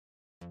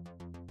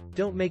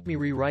Don't make me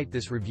rewrite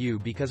this review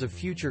because of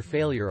future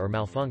failure or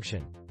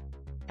malfunction.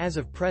 As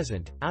of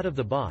present, out of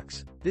the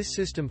box, this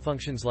system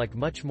functions like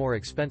much more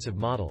expensive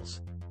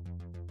models.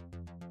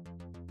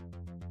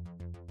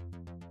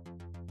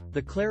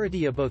 The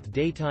clarity of both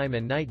daytime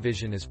and night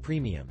vision is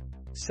premium.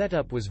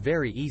 Setup was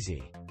very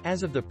easy.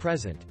 As of the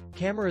present,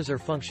 cameras are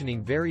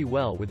functioning very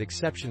well with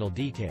exceptional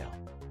detail.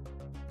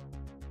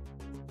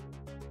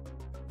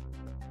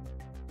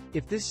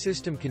 If this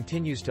system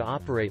continues to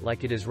operate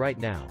like it is right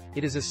now,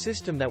 it is a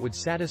system that would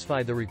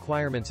satisfy the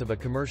requirements of a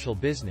commercial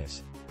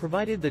business,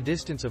 provided the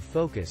distance of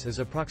focus is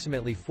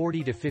approximately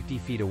 40 to 50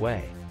 feet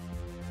away.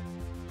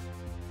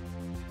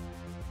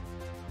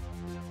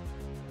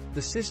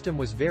 The system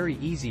was very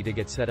easy to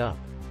get set up.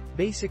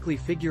 Basically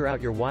figure out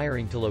your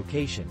wiring to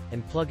location,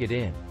 and plug it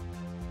in.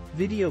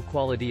 Video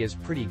quality is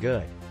pretty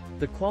good.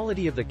 The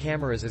quality of the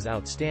cameras is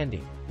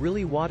outstanding,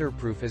 really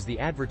waterproof as the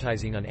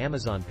advertising on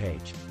Amazon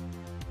page.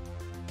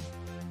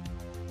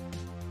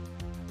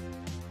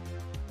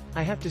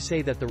 I have to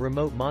say that the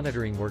remote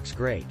monitoring works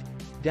great.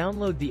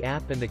 Download the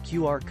app and the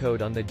QR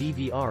code on the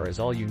DVR is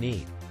all you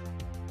need.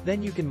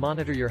 Then you can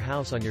monitor your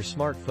house on your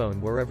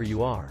smartphone wherever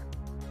you are.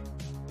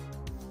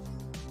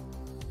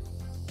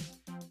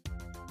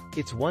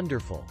 It's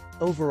wonderful.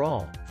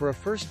 Overall, for a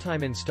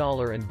first-time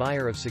installer and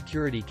buyer of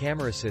security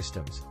camera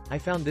systems, I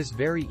found this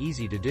very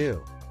easy to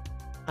do.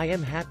 I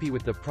am happy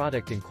with the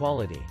product and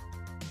quality.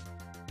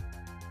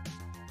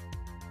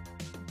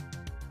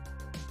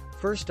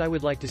 First, I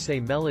would like to say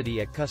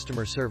Melody at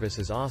customer service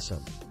is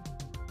awesome.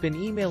 Been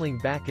emailing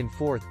back and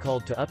forth,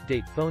 called to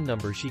update phone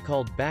number, she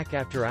called back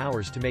after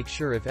hours to make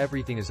sure if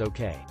everything is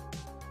okay.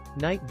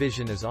 Night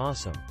vision is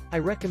awesome. I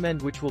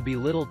recommend, which will be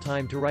little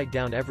time to write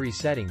down every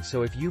setting,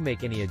 so if you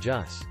make any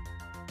adjusts.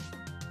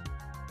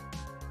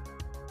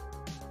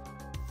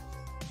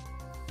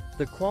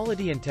 The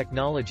quality and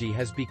technology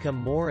has become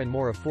more and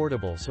more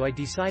affordable, so I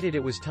decided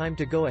it was time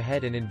to go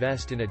ahead and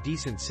invest in a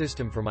decent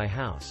system for my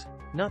house.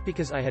 Not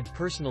because I had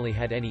personally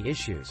had any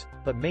issues,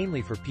 but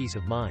mainly for peace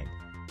of mind.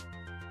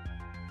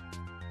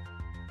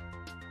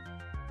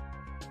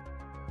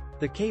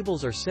 The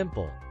cables are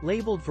simple,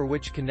 labeled for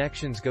which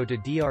connections go to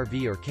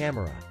DRV or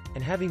camera,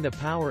 and having the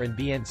power and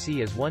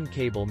BNC as one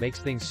cable makes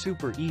things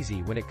super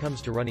easy when it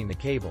comes to running the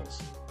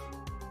cables.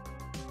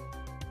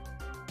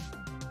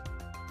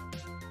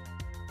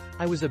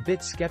 I was a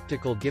bit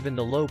skeptical given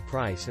the low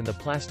price and the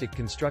plastic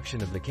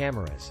construction of the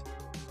cameras.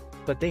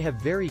 But they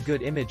have very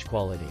good image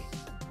quality.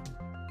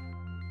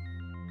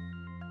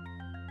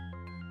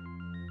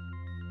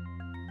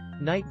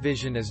 Night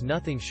vision is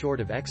nothing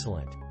short of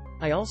excellent.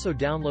 I also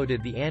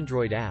downloaded the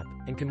Android app,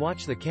 and can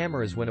watch the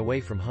cameras when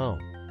away from home.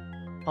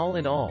 All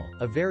in all,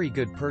 a very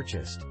good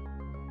purchase.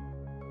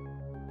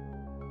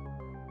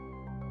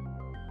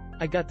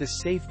 I got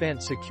this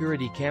SAFEVANT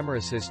security camera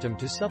system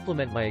to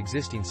supplement my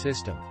existing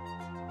system.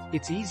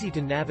 It's easy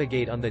to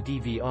navigate on the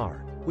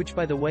DVR, which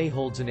by the way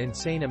holds an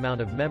insane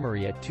amount of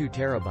memory at 2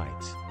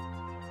 terabytes.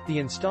 The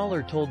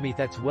installer told me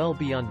that's well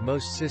beyond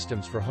most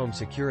systems for home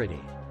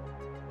security.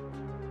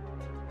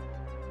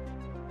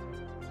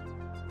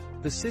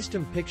 The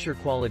system picture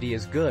quality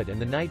is good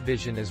and the night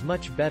vision is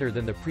much better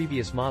than the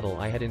previous model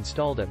I had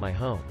installed at my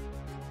home.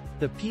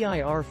 The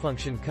PIR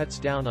function cuts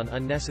down on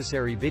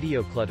unnecessary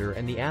video clutter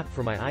and the app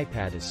for my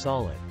iPad is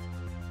solid.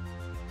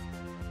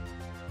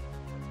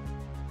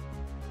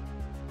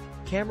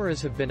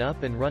 Cameras have been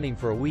up and running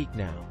for a week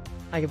now.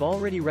 I have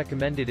already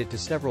recommended it to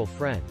several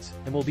friends,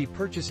 and will be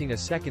purchasing a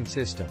second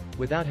system,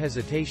 without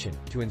hesitation,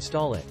 to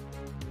install it.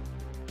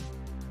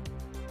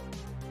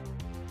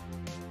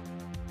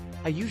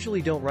 I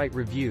usually don't write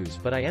reviews,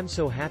 but I am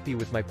so happy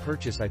with my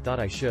purchase I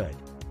thought I should.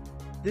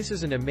 This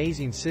is an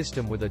amazing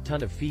system with a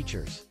ton of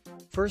features.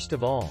 First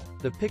of all,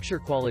 the picture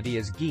quality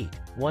is GEET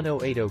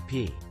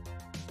 1080p.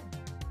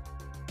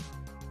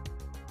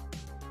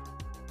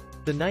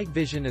 The night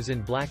vision is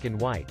in black and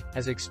white,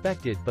 as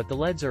expected, but the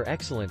LEDs are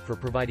excellent for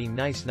providing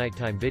nice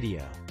nighttime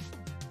video.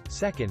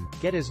 Second,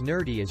 get as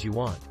nerdy as you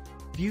want.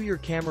 View your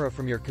camera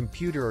from your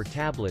computer or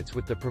tablets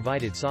with the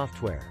provided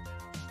software.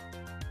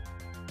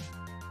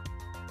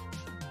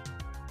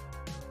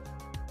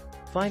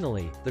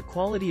 Finally, the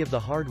quality of the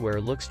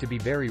hardware looks to be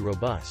very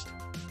robust.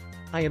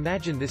 I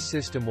imagine this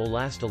system will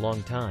last a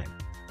long time.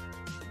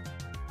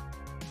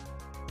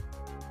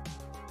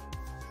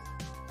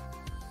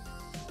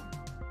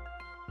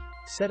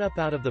 Setup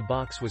out of the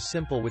box was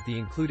simple with the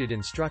included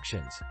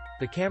instructions.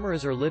 The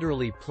cameras are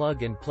literally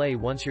plug and play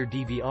once your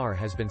DVR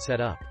has been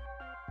set up.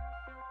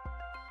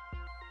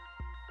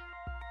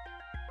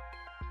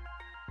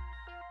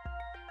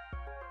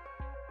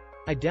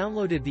 I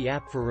downloaded the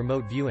app for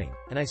remote viewing,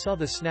 and I saw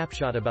the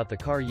snapshot about the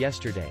car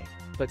yesterday,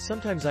 but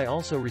sometimes I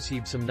also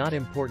received some not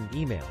important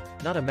email,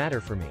 not a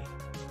matter for me.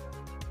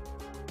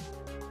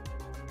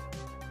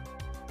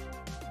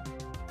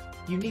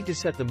 You need to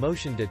set the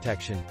motion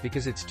detection,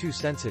 because it's too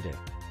sensitive.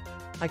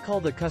 I call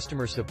the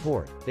customer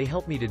support, they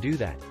help me to do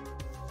that.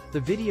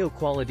 The video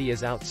quality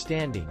is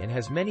outstanding and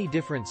has many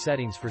different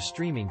settings for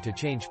streaming to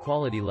change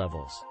quality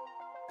levels.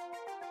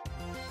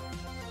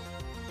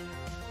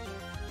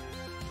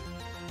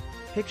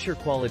 Picture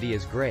quality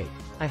is great.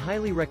 I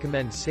highly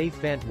recommend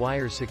SAFEVANT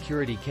wire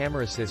security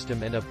camera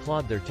system and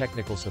applaud their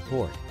technical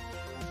support.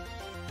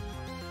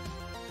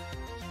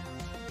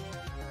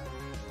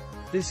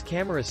 This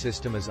camera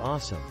system is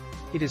awesome.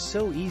 It is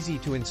so easy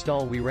to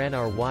install. We ran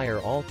our wire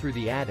all through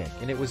the attic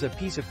and it was a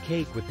piece of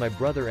cake with my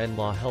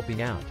brother-in-law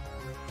helping out.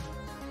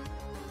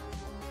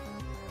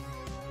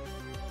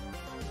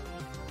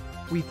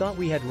 We thought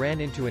we had ran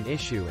into an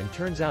issue and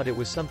turns out it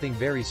was something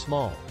very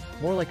small,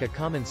 more like a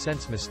common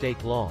sense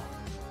mistake lol.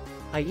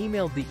 I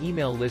emailed the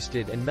email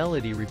listed and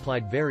Melody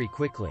replied very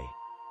quickly.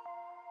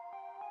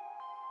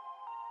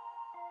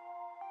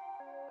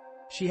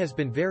 She has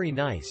been very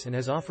nice and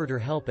has offered her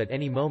help at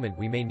any moment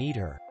we may need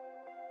her.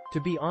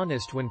 To be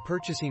honest, when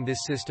purchasing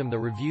this system, the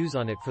reviews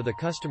on it for the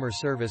customer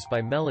service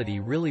by Melody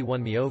really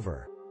won me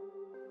over.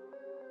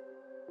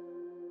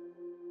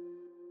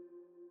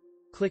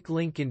 Click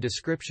link in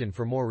description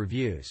for more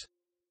reviews.